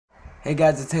Hey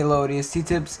guys, it's Halo ODST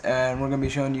Tips, and we're going to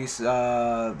be showing you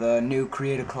the new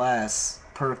Create a Class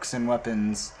perks and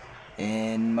weapons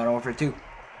in Modern Warfare 2.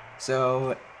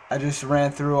 So, I just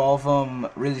ran through all of them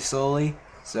really slowly,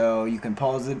 so you can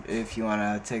pause it if you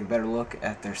want to take a better look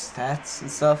at their stats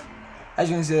and stuff. As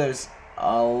you can see, there's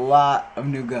a lot of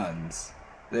new guns.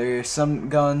 There's some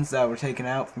guns that were taken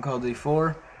out from Call of Duty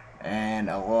 4,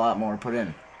 and a lot more put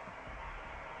in.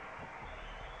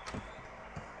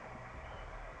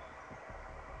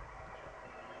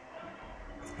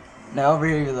 Now over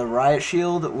here, the riot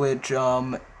shield, which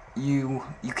you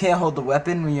can't hold the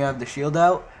weapon when you have the shield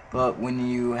out, but when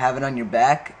you have it on your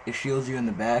back, it shields you in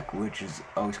the back, which is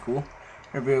always cool.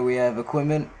 Over here we have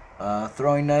equipment,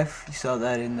 throwing knife. You saw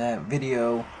that in that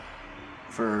video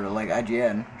for like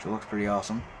IGN, which looks pretty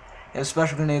awesome. And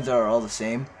special grenades are all the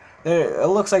same. It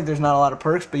looks like there's not a lot of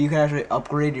perks, but you can actually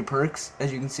upgrade your perks,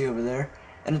 as you can see over there.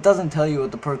 And it doesn't tell you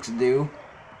what the perks do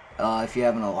if you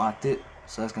haven't unlocked it,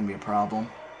 so that's gonna be a problem.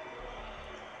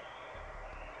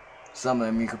 Some of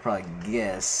them you could probably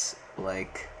guess,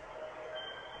 like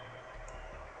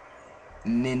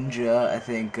Ninja. I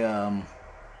think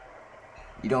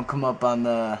you don't come up on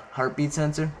the heartbeat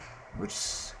sensor, which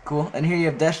is cool. And here you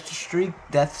have death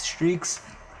streaks,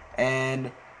 and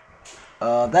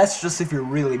that's just if you're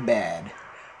really bad.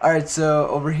 Alright, so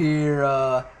over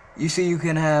here you see you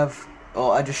can have,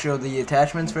 oh, I just showed the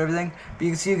attachments for everything, but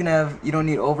you can see you can have, you don't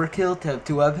need overkill to have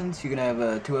two weapons. You can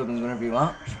have two weapons whenever you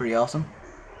want, which is pretty awesome.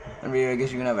 Over here, I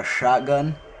guess you can have a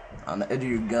shotgun on the edge of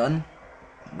your gun,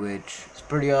 which is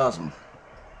pretty awesome.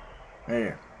 Right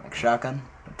here, like shotgun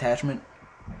attachment.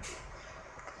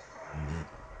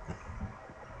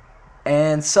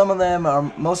 And some of them are,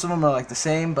 most of them are like the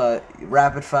same, but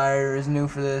rapid fire is new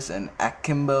for this, and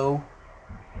akimbo.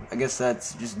 I guess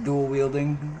that's just dual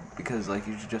wielding because like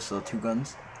you just sell two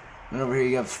guns. And over here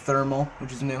you have thermal,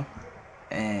 which is new,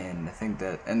 and I think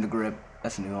that, and the grip,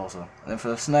 that's new also. And then for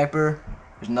the sniper,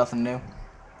 there's nothing new,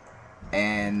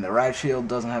 and the riot shield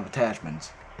doesn't have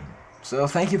attachments. So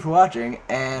thank you for watching,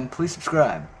 and please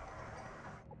subscribe.